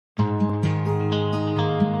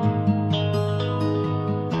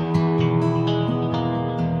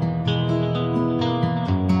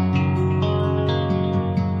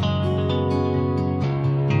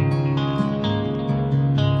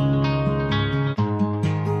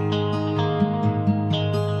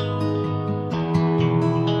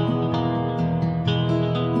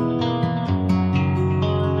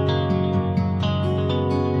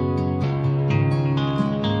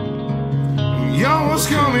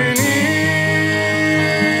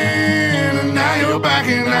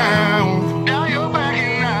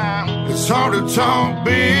hard to talk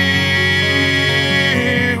big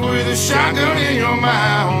with a shotgun in your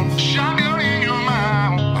mouth.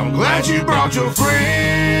 I'm glad you brought your friends.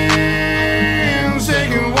 They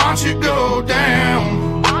can watch it go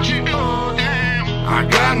down. I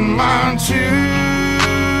got mine too.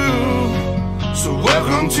 So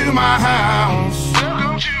welcome to my house.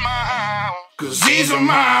 'Cause these are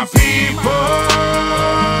my people,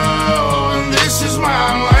 and this is my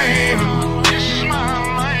land.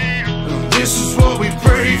 This is what we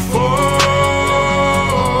pray for,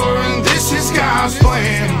 and this is God's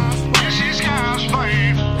plan.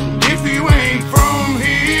 And if you ain't from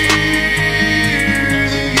here,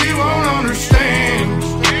 then you won't understand.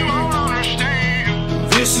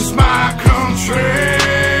 This is my country,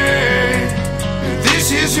 and this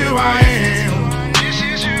is who I am.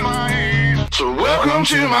 So welcome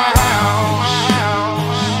to my house.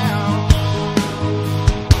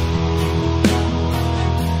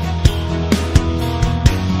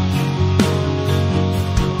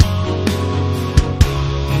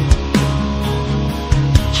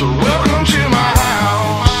 So welcome to my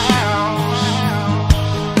house.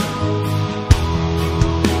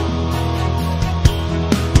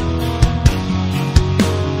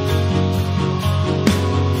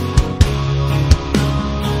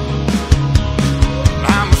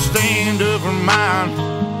 I'ma stand up for mine.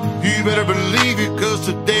 You better believe it, 'cause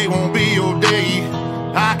today won't be your day.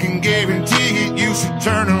 I can guarantee it, you should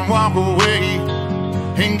turn and walk away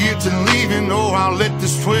and get to leaving, or I'll let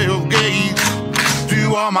this 12 gauge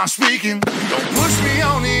do all my speaking. Don't push me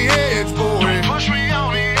on the edge, boy. Don't push me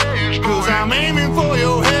on the edge, boy. 'Cause I'm aiming for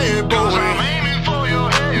your head, boy. 'Cause I'm aiming for your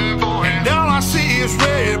head, boy. And all I see is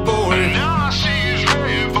red, boy. And all I see is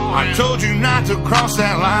red, boy. I told you not to cross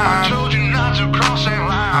that line. I told you not to cross that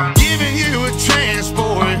line. I'm giving you a chance,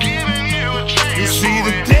 boy. I'm giving you a chance, you see boy.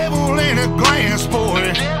 The devil in a glance, boy.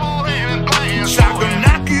 The devil in a glance, boy. I can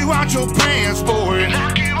knock you out your pants, boy.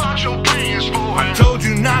 Knock you out your pants, boy. I told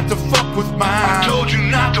you not to fuck with mine. I told you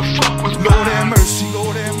not to fuck with mine. Lord have mercy,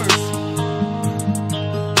 Lord have mercy.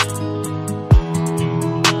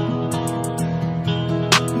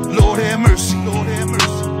 Lord have mercy, Lord have mercy.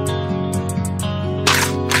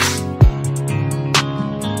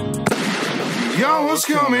 Y'all was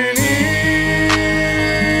coming in,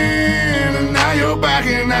 and now you're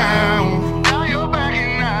backing out. Now you're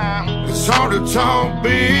backing out. It's hard to talk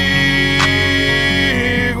big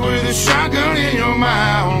with a shotgun in your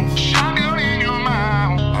mouth.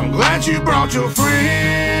 I'm glad you brought your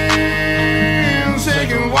friends. They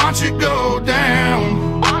can watch it go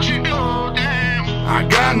down. I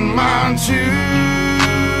got mine too.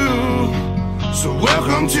 So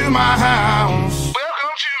welcome to my house.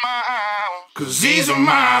 'Cause these are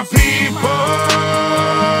my people,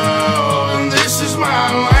 and this is my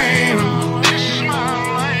land.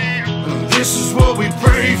 This is what we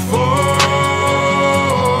pray for,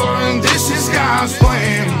 and this is God's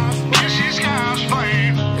plan.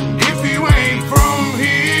 And if you ain't from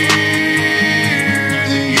here,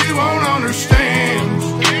 then you won't understand.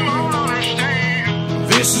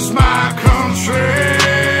 This is my country,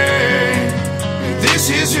 and this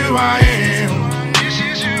is who I am.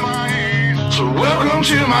 So welcome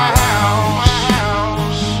to my house.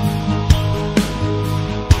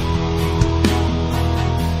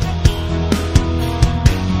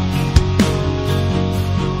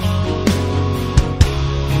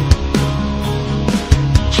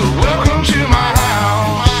 So welcome to my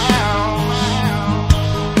house.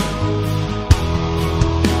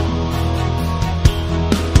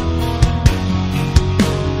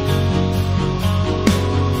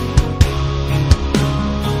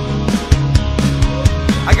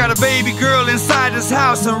 I got a baby girl inside this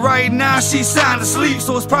house, and right now she's sound asleep.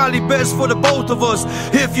 So it's probably best for the both of us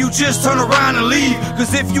if you just turn around and leave.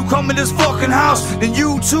 'Cause if you come in this fucking house, then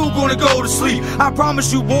you too gonna go to sleep. I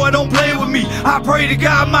promise you, boy, don't play with me. I pray to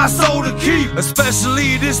God my soul to keep.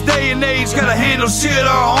 Especially this day and age, gotta handle shit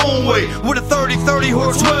our own way. With a 30-30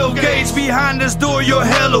 or 12 gauge behind this door, you're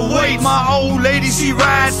hella weight. My old lady, she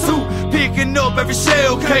rides too, picking up every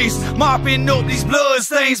shell case, mopping up these blood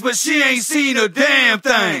stains, but she ain't seen a damn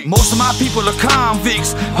thing. Most of my people are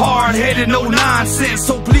convicts, hard-headed, no nonsense.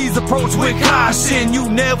 So please approach with caution. You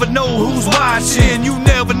never know who's watching. You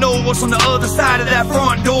never know what's on the other side of that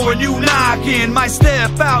front door, and you knocking might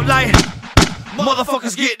step out like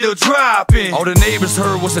motherfuckers get to dropping. All the neighbors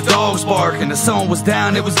heard was the dogs barking. The sun was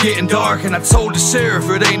down, it was getting dark, and I told the sheriff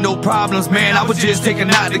it ain't no problems, man. I was just taking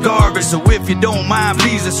out the garbage. So if you don't mind,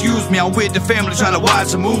 please excuse me. I'm with the family trying to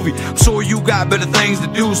watch a movie. I'm sure you got better things to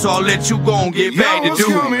do, so I'll let you go and get back to do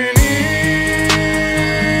it. Coming in,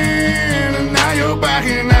 and now you're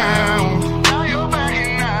backing out.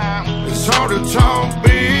 It's hard to talk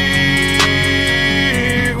big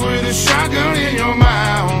with a shotgun in your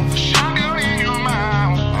mouth.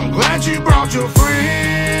 I'm glad you brought your friends.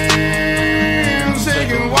 They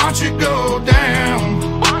can watch it go down.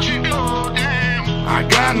 I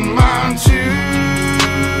got mine too.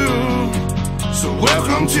 So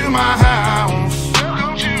welcome to my house.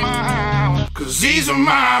 'Cause these are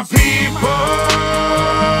my people,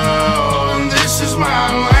 and this is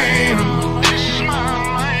my land.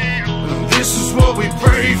 And this is what we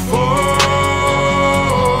pray for,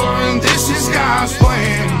 and this is God's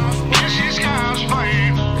plan.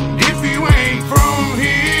 And if you ain't from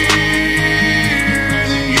here,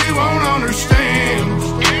 then you won't understand.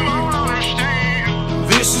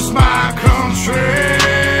 This is my country,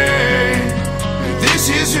 and this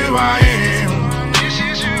is who I am.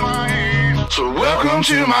 So welcome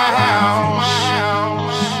to my house.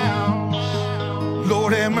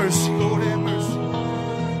 Lord have mercy, Lord have mercy.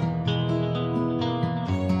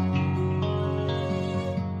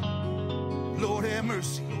 Lord have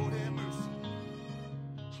mercy, Lord have mercy.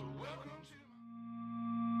 So welcome to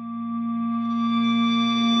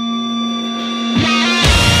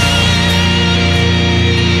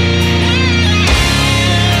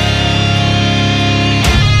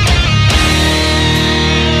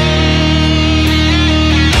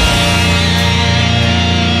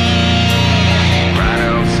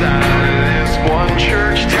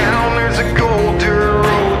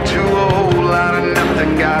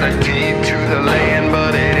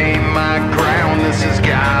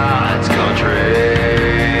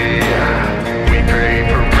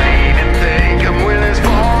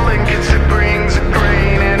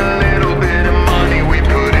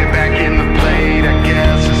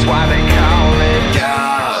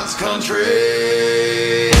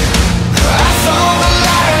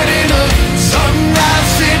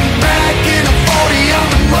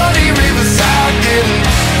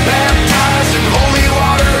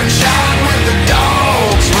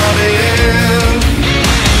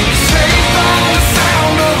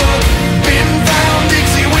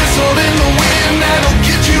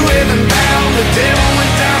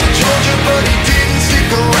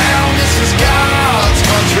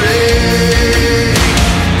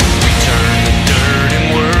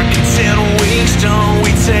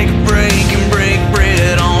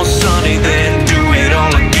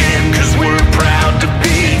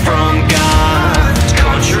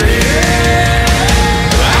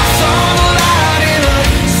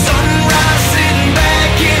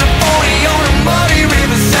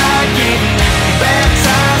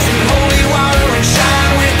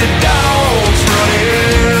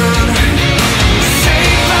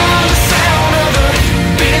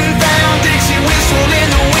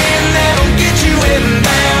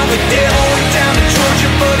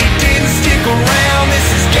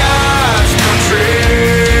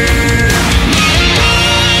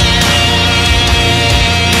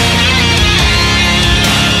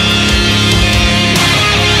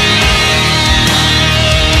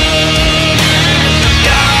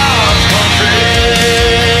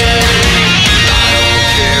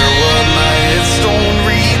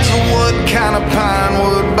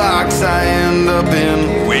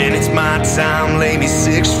When it's my time, lay